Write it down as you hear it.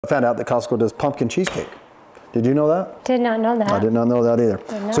I found out that Costco does pumpkin cheesecake. Did you know that? Did not know that. I did not know that either.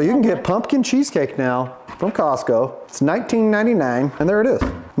 So you can get pumpkin cheesecake now from Costco. It's $19.99, and there it is.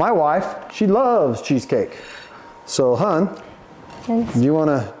 My wife, she loves cheesecake. So, hun, do you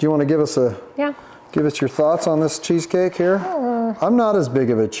wanna give us give us your thoughts on this cheesecake here? I'm not as big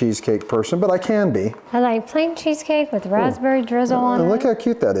of a cheesecake person, but I can be. I like plain cheesecake with raspberry drizzle on it. And look how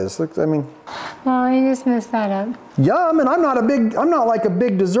cute that is. Look, I mean. Oh, you just messed that up. Yum, and I'm not like a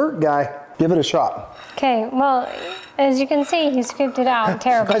big dessert guy. Give it a shot. Okay, well, as you can see, he scooped it out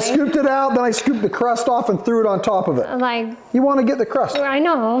terribly. I scooped it out, then I scooped the crust off and threw it on top of it. Like. You want to get the crust. I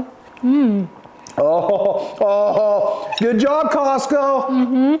know. Oh, good job, Costco.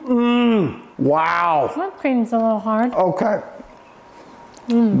 Wow. Whipped cream's a little hard. Okay.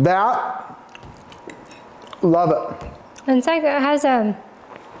 That, love it. And it's like it has a.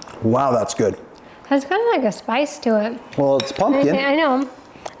 Wow, that's good. Has kind of like a spice to it. Well, it's pumpkin. I know.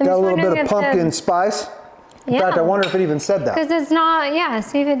 Got a little bit of pumpkin spice. In fact, I wonder if it even said that. Because it's not,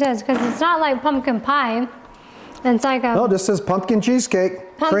 see if it does, because it's not like pumpkin pie. It's like a... No, this says pumpkin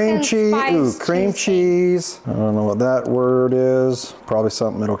cheesecake. Pumpkin cream cheese. Ooh, cream cheesecake. cheese. I don't know what that word is. Probably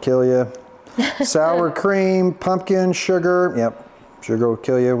something that'll kill you. Sour cream, pumpkin, sugar. Yep. Sugar will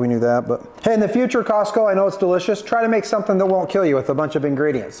kill you, we knew that, but. Hey, in the future, Costco, I know it's delicious. Try to make something that won't kill you with a bunch of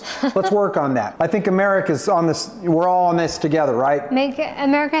ingredients. Let's work on that. I think America's on this, we're all on this together, right? Make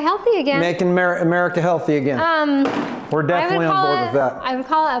America healthy again. Making America healthy again. We're definitely on board with that. I would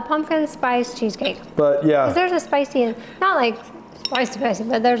call it a pumpkin spice cheesecake. But yeah. Because there's a spicy, not like spicy,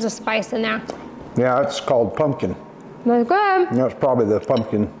 but there's a spice in there. Yeah, it's called pumpkin. But good. That's probably the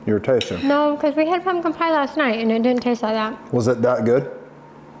pumpkin you're tasting. No, because we had pumpkin pie last night and it didn't taste like that. Was it that good?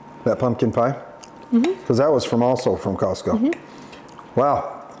 That pumpkin pie? Because that was also from Costco.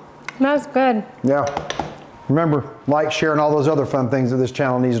 Wow. That's good. Yeah. Remember, like, share, and all those other fun things that this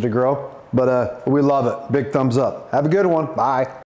channel needs to grow. But we love it. Big thumbs up. Have a good one. Bye.